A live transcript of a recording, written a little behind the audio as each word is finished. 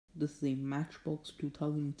This is a Matchbox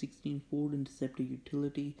 2016 Ford Interceptor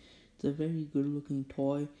utility. It's a very good looking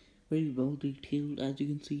toy, very well detailed. As you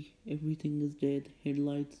can see, everything is there. The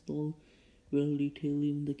headlights all well detailed,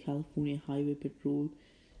 even the California Highway Patrol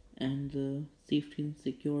and the safety and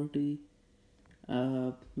security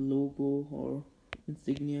logo or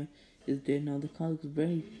insignia is there. Now the car looks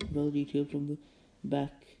very well detailed from the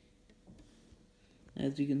back.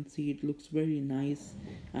 As you can see, it looks very nice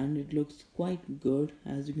and it looks quite good.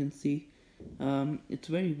 As you can see, it's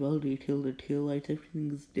very well detailed. The tail lights, everything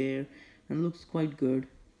is there and looks quite good.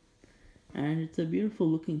 And it's a beautiful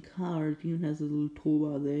looking car. It even has a little tow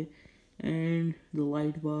bar there and the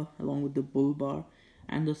light bar along with the bull bar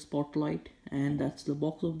and the spotlight, and that's the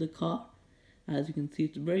box of the car. As you can see,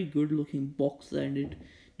 it's a very good looking box and it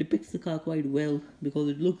depicts the car quite well because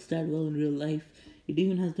it looks that well in real life. It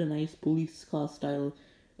even has the nice police car style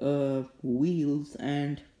wheels,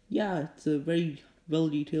 and yeah, it's a very well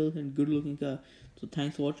detailed and good looking car. So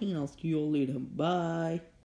thanks for watching and I'll see you all later. Bye.